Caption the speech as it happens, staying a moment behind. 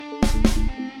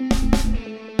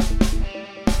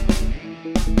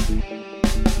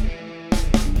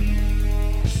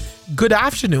Good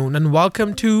afternoon and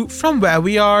welcome to From Where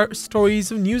We Are, stories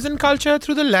of news and culture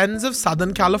through the lens of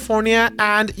Southern California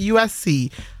and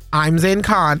USC. I'm Zain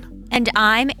Khan. And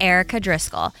I'm Erica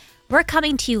Driscoll. We're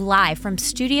coming to you live from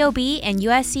Studio B in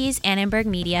USC's Annenberg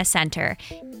Media Center.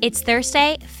 It's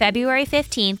Thursday, February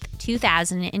 15th,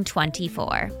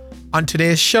 2024. On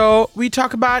today's show, we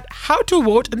talk about how to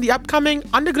vote in the upcoming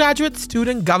undergraduate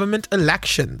student government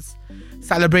elections,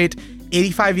 celebrate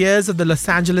 85 years of the Los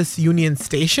Angeles Union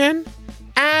Station,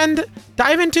 and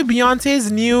dive into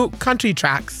Beyonce's new country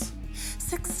tracks.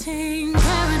 16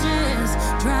 carriages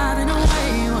driving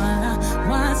away while I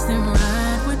watch them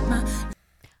ride with my...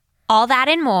 All that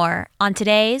and more on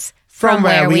today's From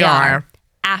Where We Are,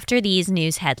 after these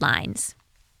news headlines.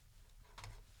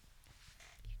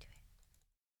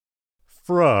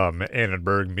 From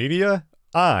Annenberg Media,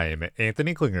 I'm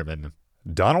Anthony Klingerman.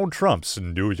 Donald Trump's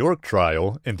New York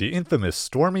trial in the infamous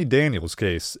Stormy Daniels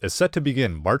case is set to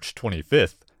begin March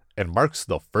 25th and marks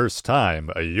the first time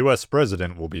a U.S.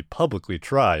 president will be publicly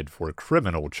tried for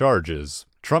criminal charges.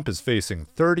 Trump is facing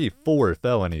 34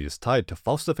 felonies tied to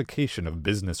falsification of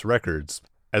business records,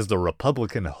 as the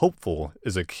Republican hopeful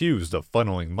is accused of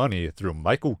funneling money through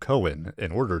Michael Cohen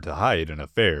in order to hide an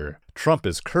affair. Trump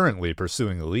is currently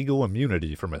pursuing legal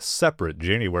immunity from a separate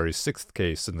January 6th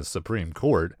case in the Supreme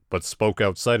Court, but spoke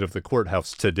outside of the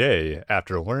courthouse today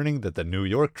after learning that the New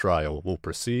York trial will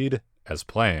proceed as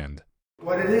planned.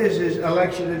 What it is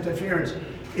election interference.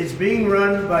 It's being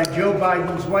run by Joe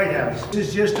Biden's White House. This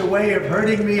is just a way of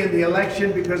hurting me in the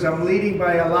election because I'm leading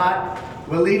by a lot.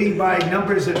 We're leading by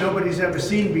numbers that nobody's ever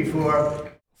seen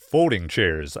before. Folding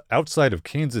chairs outside of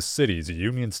Kansas City's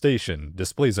Union Station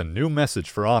displays a new message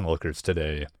for onlookers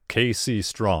today, KC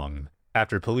Strong,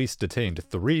 after police detained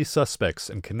 3 suspects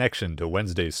in connection to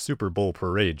Wednesday's Super Bowl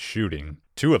parade shooting.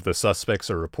 2 of the suspects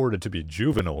are reported to be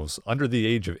juveniles under the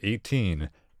age of 18,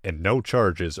 and no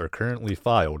charges are currently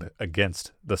filed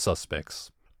against the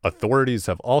suspects. Authorities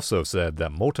have also said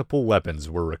that multiple weapons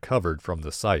were recovered from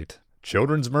the site.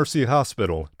 Children's Mercy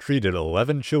Hospital treated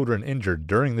 11 children injured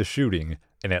during the shooting,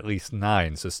 and at least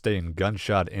 9 sustained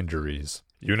gunshot injuries.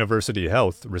 University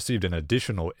Health received an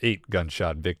additional 8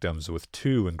 gunshot victims with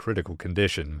 2 in critical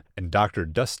condition, and Dr.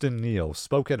 Dustin Neal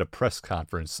spoke at a press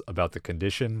conference about the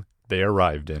condition they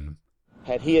arrived in.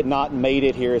 Had he not made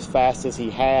it here as fast as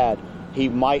he had, he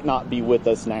might not be with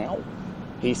us now.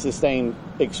 He sustained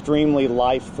extremely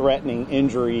life-threatening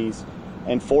injuries,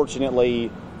 and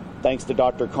fortunately, thanks to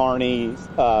Dr. Carney's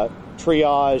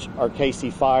triage, our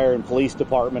KC Fire and Police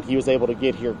Department, he was able to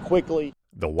get here quickly.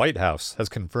 The White House has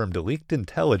confirmed leaked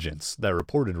intelligence that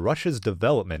reported Russia's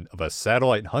development of a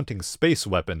satellite hunting space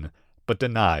weapon, but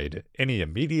denied any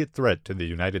immediate threat to the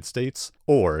United States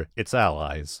or its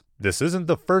allies. This isn't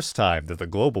the first time that the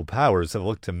global powers have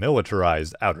looked to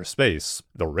militarize outer space.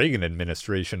 The Reagan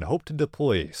administration hoped to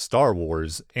deploy Star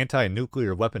Wars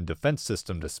anti-nuclear weapon defense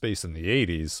system to space in the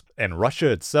 80s, and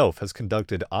Russia itself has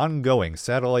conducted ongoing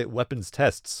satellite weapons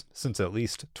tests since at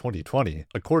least 2020,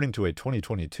 according to a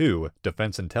 2022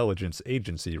 Defense Intelligence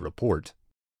Agency report.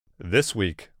 This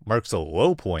week marks a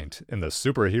low point in the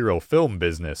superhero film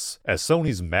business, as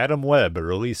Sony's Madam Web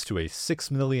released to a $6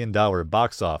 million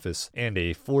box office and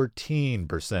a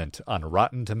 14% on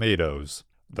Rotten Tomatoes.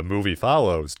 The movie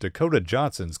follows Dakota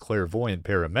Johnson's clairvoyant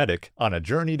paramedic on a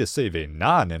journey to save a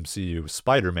non-MCU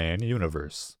Spider-Man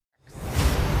universe.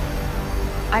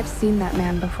 I've seen that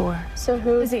man before. So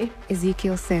who is he?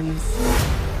 Ezekiel Sims.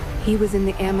 He was in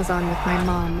the Amazon with my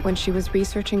mom when she was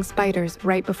researching spiders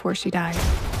right before she died.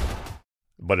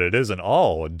 But it isn't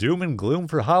all doom and gloom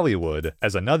for Hollywood,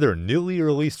 as another newly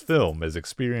released film is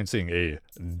experiencing a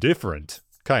different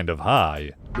kind of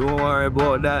high. Don't worry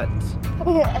about that.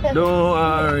 Don't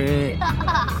worry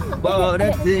about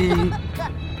that thing.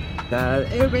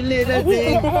 That every little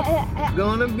thing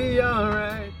gonna be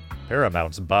alright.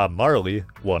 Paramount's Bob Marley,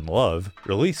 One Love,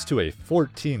 released to a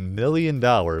 $14 million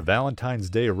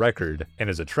Valentine's Day record and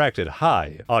has attracted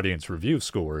high audience review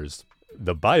scores.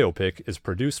 The biopic is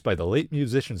produced by the late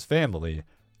musician's family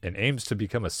and aims to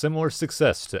become a similar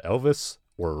success to Elvis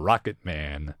or Rocket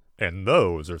Man. And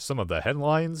those are some of the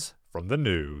headlines from the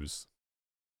news.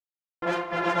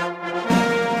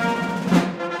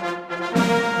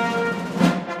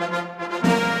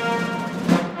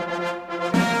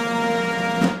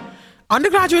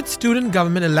 Undergraduate student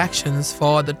government elections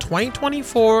for the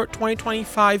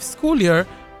 2024-2025 school year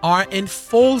are in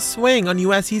full swing on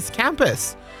USC's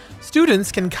campus.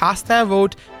 Students can cast their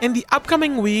vote in the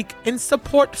upcoming week in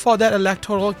support for their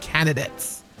electoral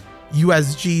candidates.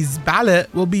 USG's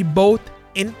ballot will be both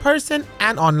in person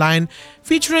and online,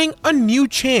 featuring a new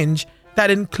change that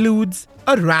includes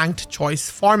a ranked choice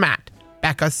format.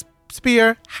 Becca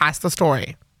Spear has the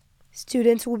story.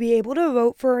 Students will be able to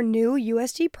vote for a new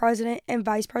USG president and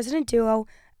vice president duo,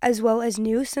 as well as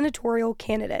new senatorial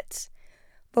candidates.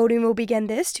 Voting will begin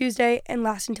this Tuesday and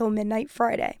last until midnight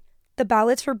Friday. The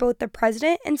ballots for both the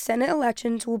president and Senate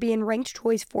elections will be in ranked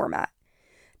choice format.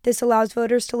 This allows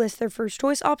voters to list their first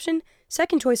choice option,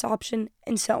 second choice option,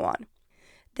 and so on.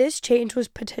 This change was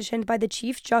petitioned by the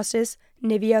Chief Justice,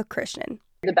 Nivya Krishnan.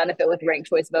 The benefit with ranked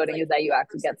choice voting is that you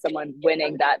actually get someone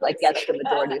winning that gets the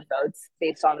majority of votes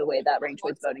based on the way that ranked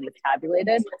choice voting is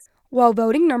tabulated. While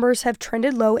voting numbers have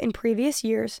trended low in previous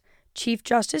years, Chief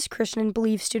Justice Krishnan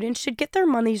believes students should get their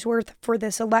money's worth for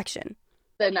this election.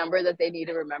 The number that they need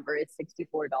to remember is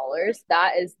 $64.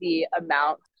 That is the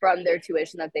amount from their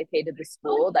tuition that they pay to the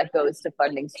school that goes to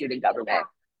funding student government.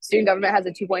 Student government has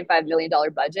a $2.5 million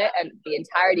budget, and the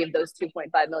entirety of those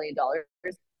 $2.5 million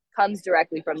comes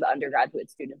directly from the undergraduate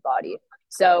student body.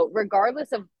 So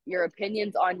regardless of your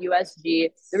opinions on USG,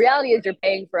 the reality is you're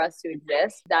paying for us to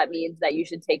exist. That means that you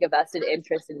should take a vested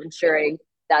interest in ensuring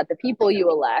that the people you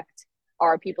elect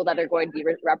are people that are going to be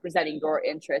representing your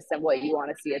interests and what you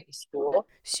want to see at the school.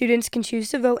 Students can choose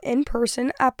to vote in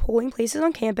person at polling places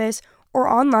on campus or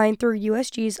online through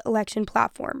USG's election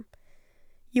platform.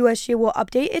 USG will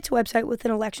update its website with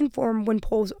an election form when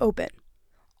polls open.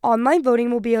 Online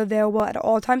voting will be available at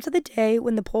all times of the day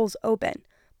when the polls open,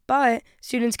 but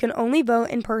students can only vote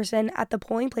in person at the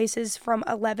polling places from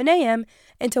 11 a.m.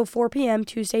 until 4 p.m.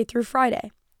 Tuesday through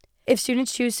Friday. If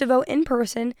students choose to vote in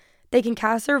person, they can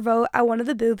cast their vote at one of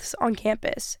the booths on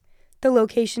campus. The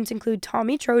locations include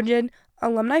Tommy Trojan,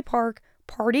 Alumni Park,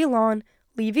 Party Lawn,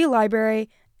 Levy Library,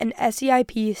 and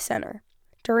SEIP Center.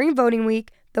 During voting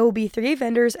week, there will be 3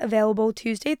 vendors available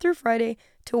Tuesday through Friday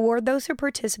to award those who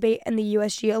participate in the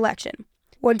USG election.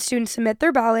 Once students submit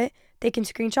their ballot, they can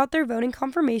screenshot their voting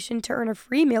confirmation to earn a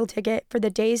free meal ticket for the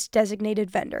day's designated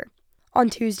vendor. On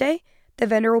Tuesday, the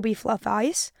vendor will be Fluff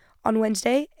Ice. On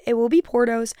Wednesday, it will be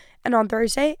Portos, and on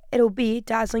Thursday, it'll be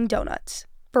Dazzling Donuts.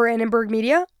 For Annenberg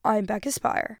Media, I'm Becca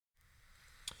Spire.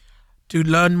 To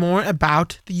learn more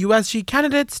about the USG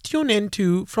candidates, tune in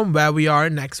to From Where We Are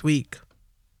next week.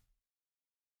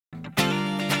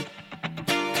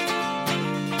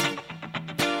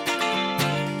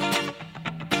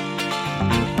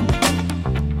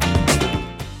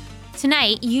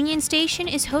 Tonight, Union Station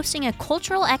is hosting a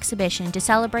cultural exhibition to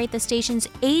celebrate the station's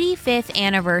 85th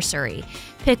anniversary.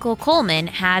 Pickle Coleman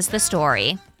has the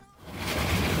story.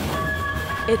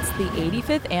 It's the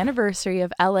 85th anniversary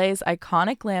of LA's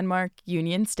iconic landmark,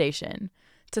 Union Station.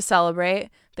 To celebrate,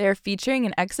 they are featuring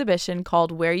an exhibition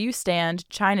called Where You Stand,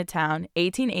 Chinatown,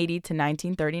 1880 to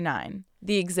 1939.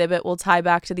 The exhibit will tie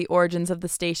back to the origins of the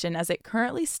station as it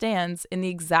currently stands in the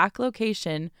exact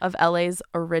location of LA's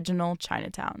original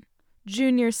Chinatown.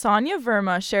 Junior Sonia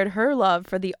Verma shared her love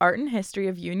for the art and history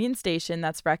of Union Station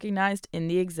that's recognized in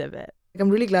the exhibit.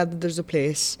 I'm really glad that there's a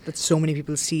place that so many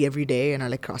people see every day and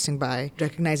are crossing by,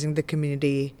 recognizing the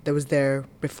community that was there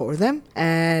before them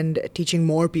and teaching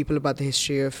more people about the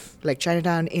history of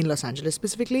Chinatown in Los Angeles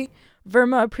specifically.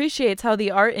 Verma appreciates how the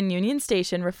art in Union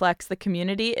Station reflects the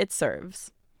community it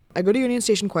serves. I go to Union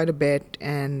Station quite a bit,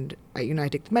 and I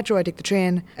take the metro, I take the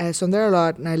train, so I'm there a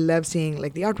lot, and I love seeing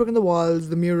the artwork on the walls,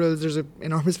 the murals. There's an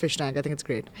enormous fish tank. I think it's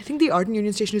great. I think the art in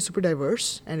Union Station is super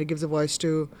diverse, and it gives a voice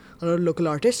to a lot of local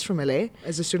artists from LA.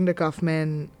 As a student at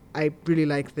Kaufman, I really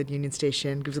like that Union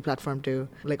Station gives a platform to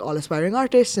all aspiring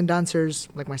artists and dancers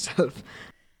like myself.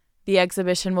 The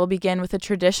exhibition will begin with a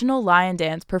traditional lion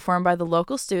dance performed by the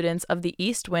local students of the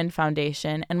East Wind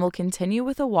Foundation and will continue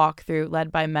with a walkthrough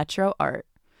led by Metro Art.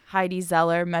 Heidi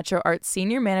Zeller, Metro Art's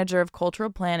Senior Manager of Cultural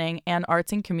Planning and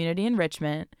Arts and Community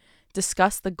Enrichment,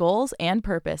 discussed the goals and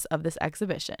purpose of this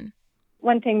exhibition.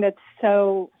 One thing that's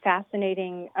so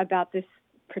fascinating about this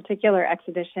particular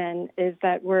exhibition is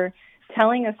that we're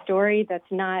telling a story that's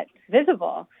not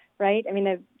visible, right? I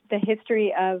mean, the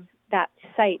history of that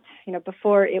site,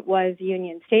 before it was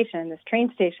Union Station, this train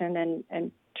station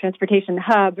and transportation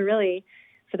hub, really,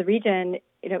 for the region,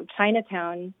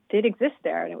 Chinatown did exist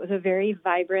there, and it was a very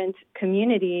vibrant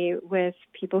community with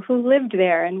people who lived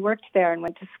there and worked there and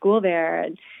went to school there.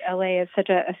 And LA is such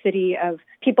a city of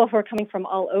people who are coming from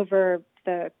all over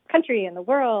the country and the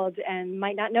world and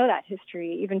might not know that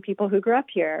history, even people who grew up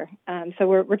here. So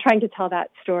we're trying to tell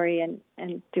that story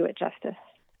and do it justice.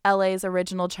 LA's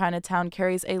original Chinatown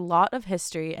carries a lot of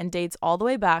history and dates all the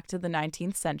way back to the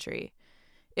 19th century.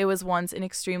 It was once an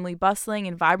extremely bustling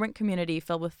and vibrant community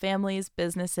filled with families,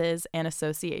 businesses, and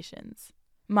associations.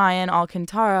 Mayan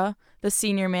Alcantara, the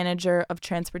Senior Manager of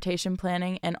Transportation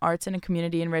Planning and Arts and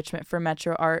Community Enrichment for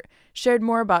Metro Art, shared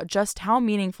more about just how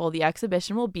meaningful the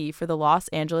exhibition will be for the Los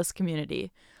Angeles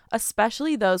community,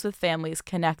 especially those with families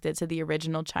connected to the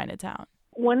original Chinatown.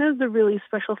 One of the really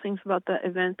special things about the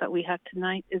event that we had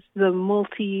tonight is the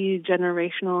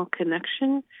multi-generational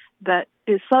connection that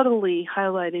is subtly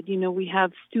highlighted. You know, we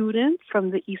have students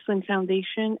from the Eastland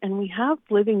Foundation, and we have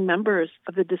living members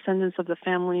of the descendants of the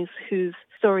families whose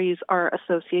stories are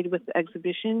associated with the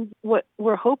exhibition. What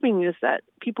we're hoping is that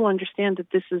people understand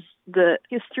that this is the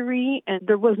history, and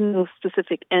there was no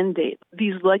specific end date.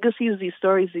 These legacies, these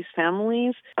stories, these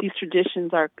families, these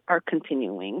traditions are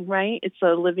continuing, right? It's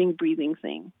a living, breathing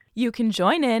thing. You can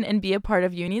join in and be a part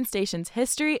of Union Station's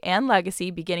history and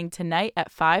legacy beginning tonight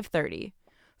at 5:30.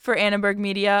 For Annenberg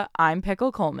Media, I'm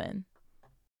Pickle Coleman.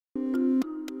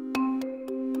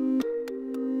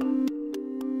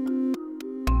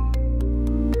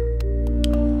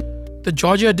 The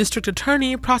Georgia District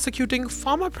Attorney prosecuting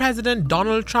former President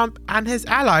Donald Trump and his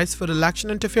allies for election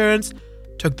interference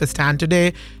took the stand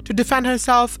today to defend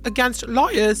herself against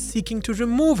lawyers seeking to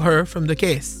remove her from the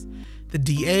case. The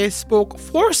DA spoke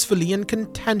forcefully and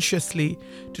contentiously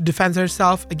to defend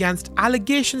herself against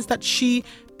allegations that she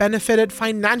benefited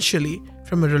financially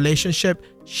from a relationship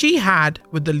she had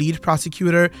with the lead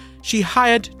prosecutor she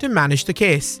hired to manage the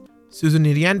case. Susan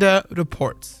Irienda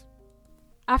reports.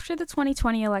 After the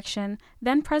 2020 election,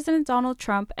 then-President Donald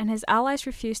Trump and his allies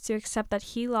refused to accept that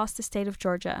he lost the state of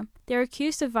Georgia. They are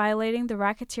accused of violating the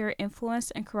Racketeer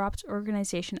Influenced and Corrupt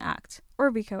Organization Act,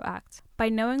 or RICO Act, by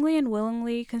knowingly and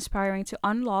willingly conspiring to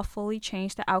unlawfully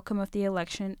change the outcome of the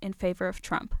election in favor of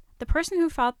Trump. The person who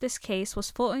filed this case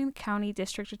was Fulton County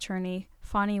District Attorney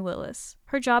Fani Willis.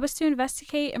 Her job is to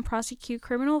investigate and prosecute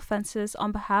criminal offenses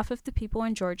on behalf of the people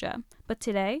in Georgia. But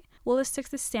today, Willis took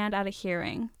the stand at a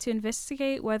hearing to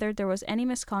investigate whether there was any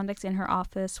misconduct in her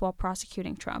office while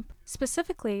prosecuting Trump.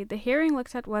 Specifically, the hearing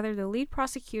looked at whether the lead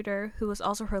prosecutor, who was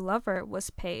also her lover, was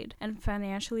paid and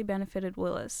financially benefited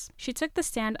Willis. She took the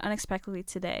stand unexpectedly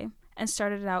today and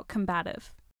started out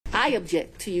combative. I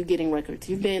object to you getting records.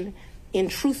 You've been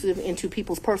intrusive into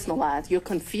people's personal lives. You're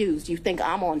confused. You think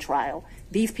I'm on trial.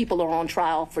 These people are on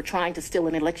trial for trying to steal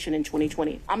an election in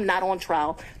 2020. I'm not on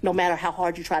trial, no matter how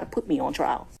hard you try to put me on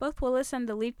trial. Both Willis and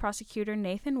the lead prosecutor,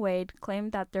 Nathan Wade,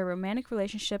 claimed that their romantic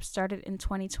relationship started in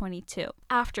 2022,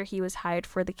 after he was hired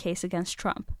for the case against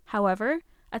Trump. However,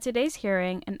 at today's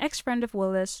hearing, an ex-friend of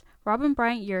Willis, Robin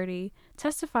Bryant Yurdy,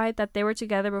 testified that they were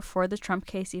together before the Trump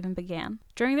case even began.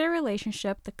 During their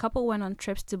relationship, the couple went on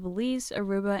trips to Belize,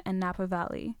 Aruba, and Napa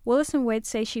Valley. Willis and Wade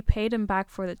say she paid him back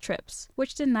for the trips,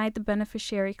 which denied the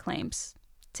beneficiary claims.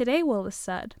 Today, Willis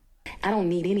said, I don't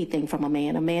need anything from a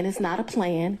man. A man is not a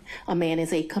plan. A man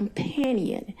is a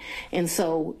companion. And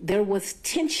so there was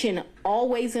tension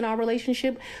always in our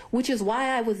relationship, which is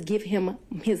why I would give him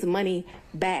his money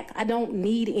back. I don't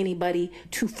need anybody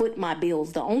to foot my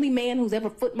bills. The only man who's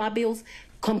ever foot my bills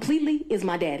completely is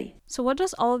my daddy. So what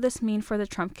does all of this mean for the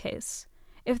Trump case?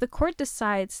 If the court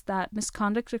decides that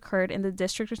misconduct occurred in the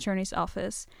district attorney's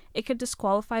office, it could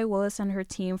disqualify Willis and her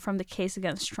team from the case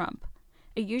against Trump.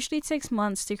 It usually takes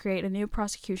months to create a new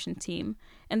prosecution team,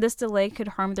 and this delay could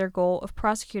harm their goal of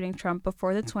prosecuting Trump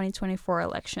before the 2024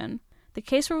 election. The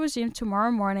case will resume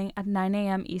tomorrow morning at 9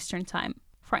 a.m. Eastern Time.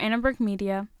 For Annenberg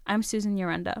Media, I'm Susan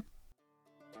Urenda.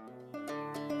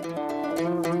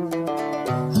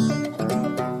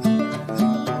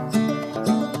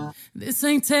 This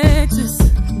ain't Texas.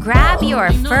 Grab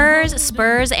your furs,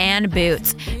 spurs, and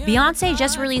boots. Beyonce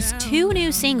just released 2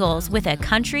 new singles with a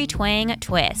country twang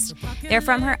twist. They're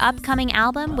from her upcoming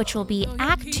album, which will be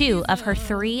Act 2 of her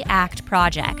 3-act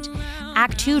project.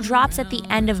 Act 2 drops at the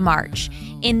end of March.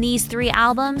 In these 3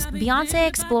 albums, Beyonce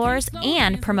explores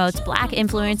and promotes Black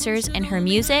influencers in her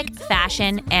music,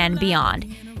 fashion, and beyond.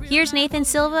 Here's Nathan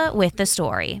Silva with the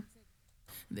story.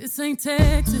 This ain't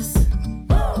Texas.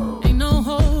 Ain't no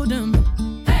hold 'em.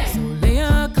 So lay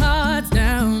your cards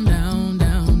down, down,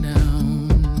 down, down.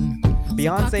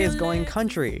 Beyonce is going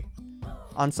country.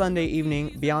 On Sunday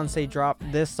evening, Beyonce dropped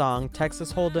this song,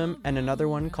 Texas Hold'em, and another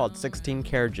one called 16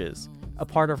 Carriages, a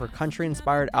part of her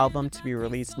country-inspired album to be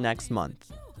released next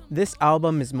month. This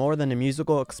album is more than a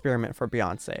musical experiment for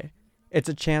Beyonce. It's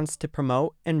a chance to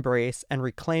promote, embrace, and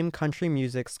reclaim country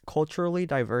music's culturally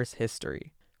diverse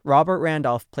history. Robert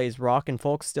Randolph plays rock and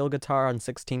folk steel guitar on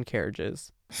 16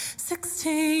 Carriages.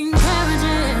 16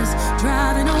 carriages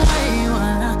driving away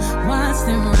while I watch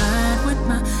them ride with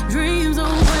my dreams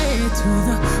away to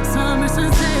the summer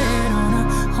sunset on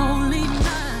a holy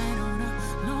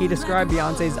night. He described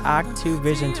Beyonce's Act 2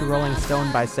 vision to Rolling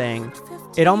Stone by saying,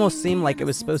 "It almost seemed like it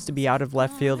was supposed to be out of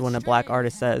left field when a Black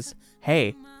artist says,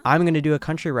 'Hey, I'm going to do a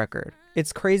country record.'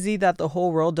 It's crazy that the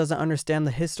whole world doesn't understand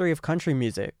the history of country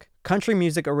music. Country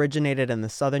music originated in the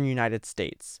southern United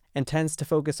States and tends to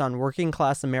focus on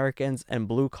working-class Americans and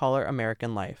blue-collar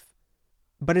American life.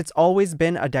 But it's always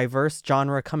been a diverse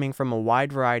genre coming from a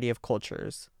wide variety of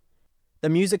cultures. The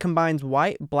music combines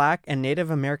white, black, and Native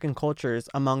American cultures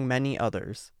among many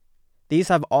others. These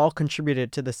have all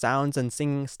contributed to the sounds and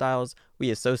singing styles we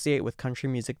associate with country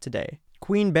music today.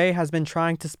 Queen Bey has been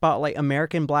trying to spotlight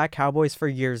American black cowboys for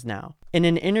years now. In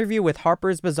an interview with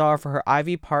Harper's Bazaar for her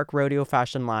Ivy Park rodeo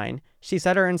fashion line, she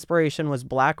said her inspiration was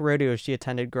black rodeos she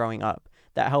attended growing up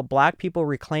that helped black people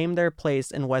reclaim their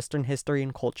place in Western history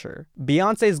and culture.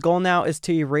 Beyonce's goal now is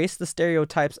to erase the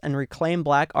stereotypes and reclaim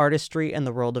black artistry in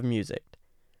the world of music.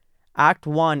 Act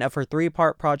 1 of her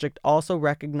 3-part project also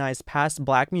recognized past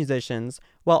black musicians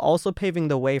while also paving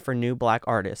the way for new black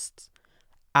artists.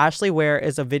 Ashley Ware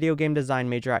is a video game design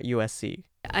major at USC.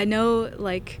 I know,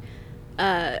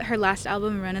 her last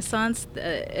album, Renaissance,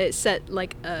 it set,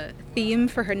 a theme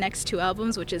for her next 2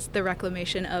 albums, which is the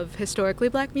reclamation of historically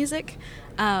black music.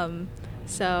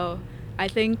 So I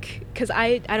think, because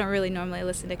I don't really normally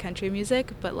listen to country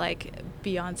music, but,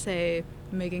 Beyonce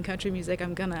making country music,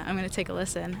 I'm gonna take a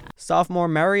listen. Sophomore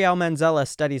Marielle Manzella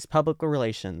studies public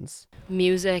relations.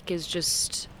 Music is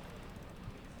just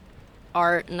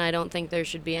art, and I don't think there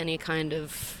should be any kind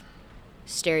of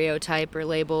stereotype or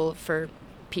label for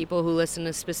people who listen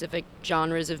to specific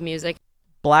genres of music.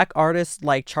 Black artists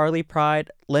like Charlie Pride,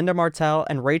 Linda Martell,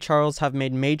 and Ray Charles have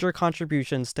made major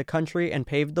contributions to country and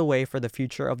paved the way for the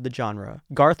future of the genre.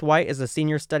 Garth White is a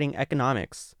senior studying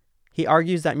economics. He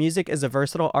argues that music is a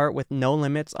versatile art with no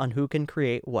limits on who can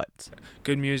create what.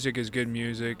 Good music is good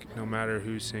music, no matter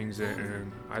who sings it, and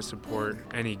I support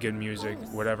any good music,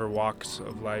 whatever walks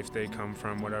of life they come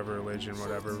from, whatever religion,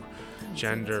 whatever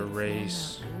gender,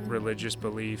 race, religious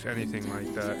belief, anything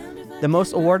like that. The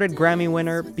most awarded Grammy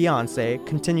winner, Beyonce,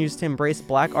 continues to embrace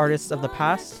black artists of the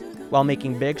past while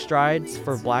making big strides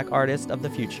for black artists of the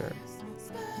future.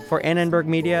 For Annenberg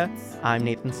Media, I'm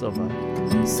Nathan Silva.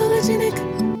 Sologenic,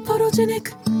 photogenic,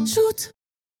 shoot.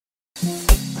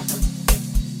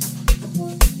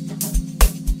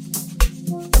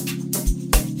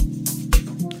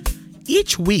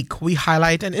 Each week, we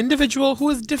highlight an individual who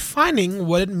is defining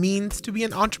what it means to be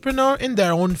an entrepreneur in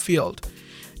their own field.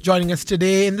 Joining us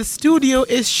today in the studio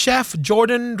is Chef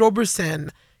Jordan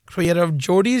Roberson, creator of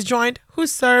Jordy's Joint, who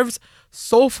serves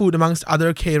soul food amongst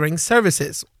other catering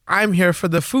services. I'm here for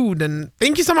the food, and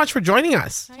thank you so much for joining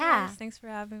us. Yeah. Thanks for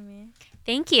having me.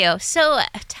 Thank you. So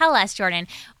tell us, Jordan,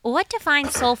 what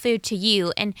defines soul food to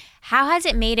you, and how has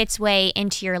it made its way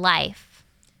into your life?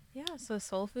 Yeah, so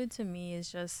soul food to me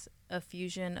is just a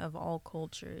fusion of all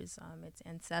cultures. It's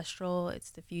ancestral, it's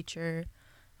the future,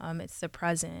 it's the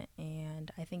present,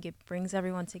 and I think it brings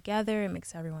everyone together, it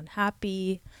makes everyone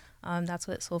happy. That's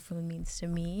what soul food means to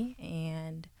me,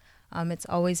 and it's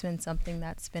always been something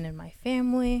that's been in my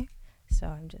family, so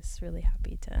I'm just really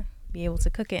happy to be able to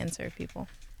cook it and serve people.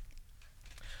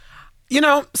 You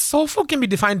know, soul food can be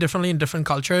defined differently in different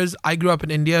cultures. I grew up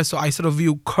in India, so I sort of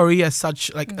view curry as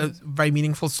such a very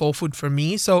meaningful soul food for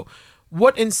me. So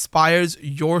what inspires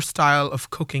your style of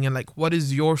cooking, and what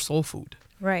is your soul food?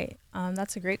 Right.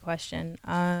 That's a great question.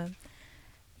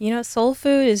 Soul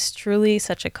food is truly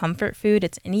such a comfort food.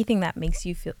 It's anything that makes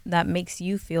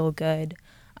you feel good.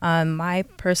 My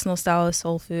personal style of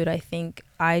soul food, I think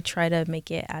I try to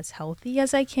make it as healthy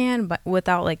as I can, but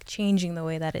without changing the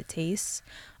way that it tastes.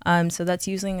 So that's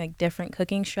using different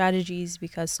cooking strategies,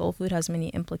 because soul food has many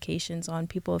implications on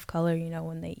people of color,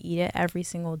 when they eat it every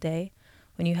single day.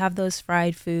 When you have those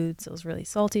fried foods, those really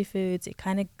salty foods, it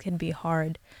kind of can be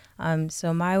hard.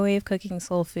 So my way of cooking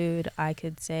soul food, I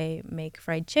could say make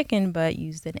fried chicken, but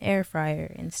use an air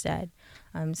fryer instead.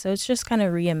 So it's just kind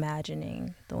of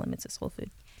reimagining the limits of soul food.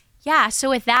 Yeah, so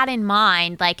with that in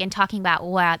mind, and talking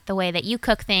about the way that you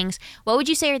cook things, what would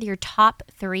you say are your top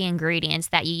 3 ingredients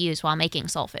that you use while making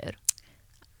soul food?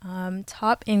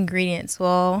 Top ingredients,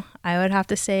 well, I would have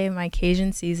to say my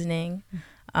Cajun seasoning.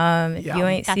 If you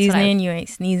ain't seasoning, you ain't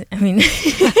sneezing. I mean,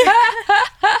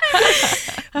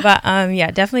 but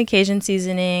definitely Cajun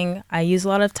seasoning. I use a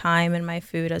lot of thyme in my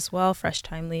food as well. Fresh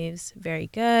thyme leaves, very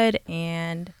good.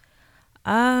 And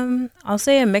I'll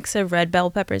say a mix of red bell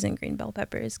peppers and green bell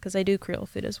peppers, because I do Creole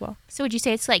food as well. So would you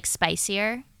say it's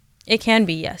spicier? It can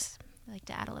be, yes. I like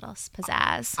to add a little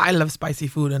pizzazz. I love spicy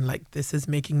food, and this is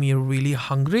making me really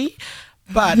hungry.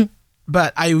 But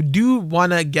but I do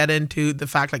want to get into the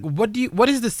fact, what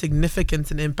is the significance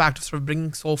and impact of sort of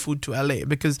bringing soul food to LA?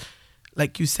 Because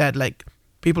like you said,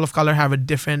 people of color have a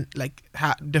different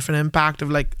different impact of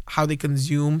like how they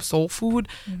consume soul food.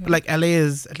 But like LA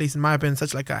is, at least in my opinion,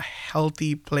 such like a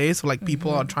healthy place where like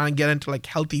people are trying to get into like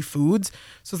healthy foods.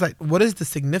 So it's like, what is the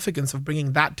significance of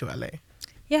bringing that to LA?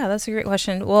 Yeah, that's a great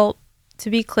question. Well, to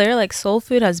be clear, like soul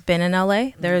food has been in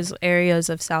LA. There's areas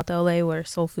of South LA where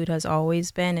soul food has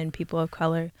always been, and people of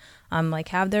color like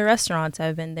have their restaurants.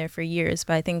 I've been there for years.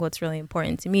 But I think what's really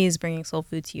important to me is bringing soul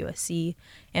food to USC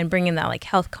and bringing that like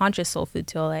health conscious soul food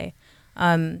to LA.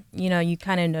 You know, you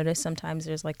kind of notice sometimes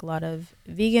there's like a lot of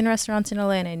vegan restaurants in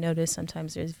LA, and I notice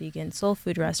sometimes there's vegan soul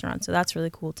food restaurants. So that's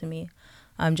really cool to me.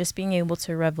 Just being able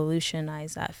to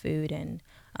revolutionize that food and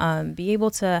be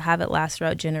able to have it last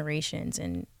throughout generations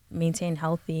and maintain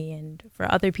healthy, and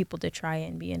for other people to try it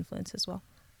and be influenced as well.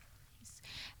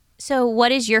 So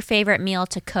what is your favorite meal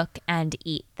to cook and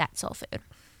eat that's soul food?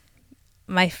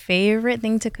 My favorite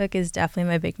thing to cook is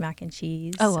definitely my Big Mac and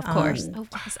cheese. Oh, of course.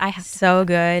 I have so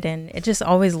good, and it just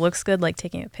always looks good, like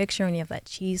taking a picture when you have that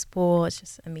cheese bowl. It's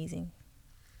just amazing.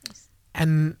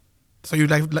 And so you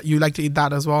like to eat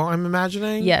that as well, I'm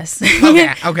imagining? Yes.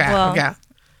 Okay.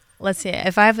 Let's see.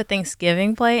 If I have a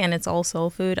Thanksgiving plate and it's all soul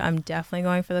food, I'm definitely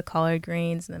going for the collard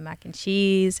greens and the mac and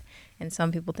cheese. And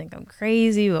some people think I'm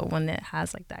crazy, but when it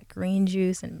has like that green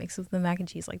juice and mixed with the mac and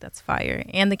cheese, like that's fire.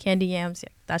 And the candy yams, yeah,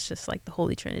 that's just like the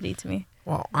holy trinity to me.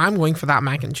 Well, I'm going for that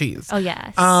mac and cheese. Oh, yeah.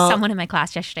 Someone in my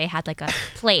class yesterday had like a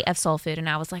plate of soul food, and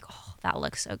I was like, oh, that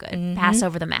looks so good. Pass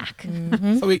over the mac.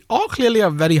 So we all clearly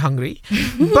are very hungry.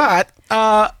 But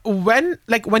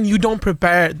when you don't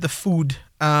prepare the food,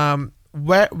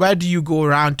 where do you go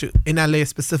around to in LA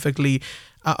specifically,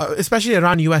 especially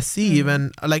around USC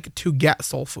even, like to get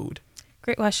soul food?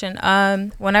 Great question.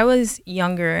 When I was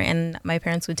younger and my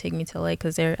parents would take me to LA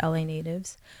because they're LA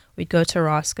natives, we'd go to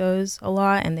Roscoe's a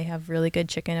lot, and they have really good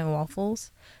chicken and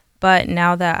waffles. But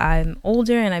now that I'm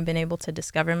older and I've been able to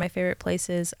discover my favorite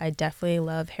places, I definitely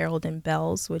love Harold and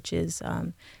Bell's, which is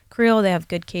Creole. They have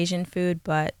good Cajun food,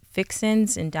 but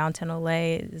Fixin's in downtown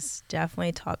LA is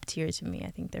definitely top tier to me. I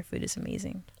think their food is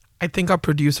amazing. I think our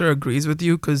producer agrees with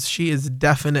you because she is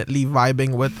definitely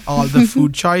vibing with all the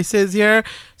food choices here.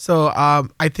 So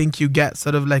I think you get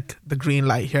sort of like the green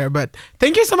light here. But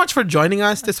thank you so much for joining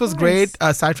us. This was great,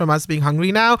 aside from us being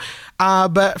hungry now.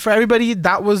 But for everybody,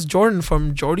 that was Jordan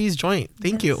from Jordy's Joint.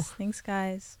 Thank you. Thanks,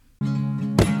 guys.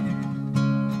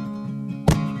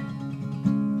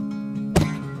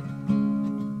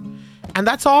 And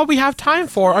that's all we have time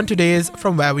for on today's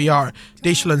From Where We Are.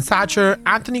 Dashilan Satcher,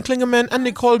 Anthony Klingerman, and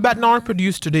Nicole Bednar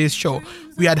produced today's show.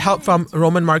 We had help from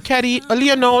Roman Marchetti,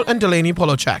 Aaliyah Knoll, and Delaney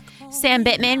Polochek. Sam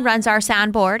Bittman runs our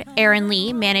soundboard, Aaron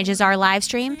Lee manages our live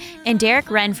stream, and Derek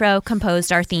Renfro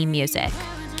composed our theme music.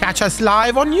 Catch us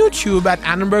live on YouTube at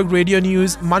Annenberg Radio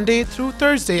News Monday through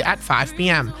Thursday at 5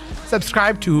 p.m.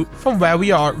 Subscribe to From Where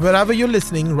We Are wherever you're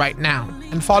listening right now.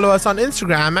 And follow us on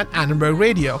Instagram at Annenberg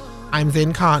Radio. I'm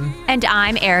Zain Khan. And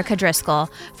I'm Erica Driscoll.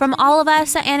 From all of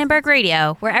us at Annenberg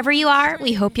Radio, wherever you are,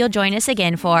 we hope you'll join us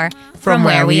again for From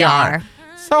Where We Are.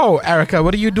 So, Erica,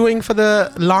 what are you doing for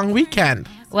the long weekend?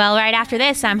 Well, right after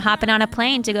this, I'm hopping on a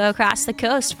plane to go across the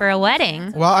coast for a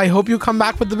wedding. Well, I hope you come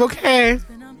back with the bouquet.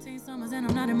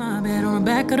 I'm not in my bed, on the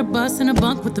back of the bus in a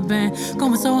bunk with the band.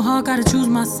 Going so hard, gotta choose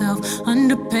myself.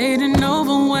 Underpaid and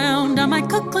overwhelmed. I might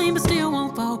cook clean, but still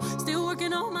won't fall. Still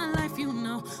working on my life.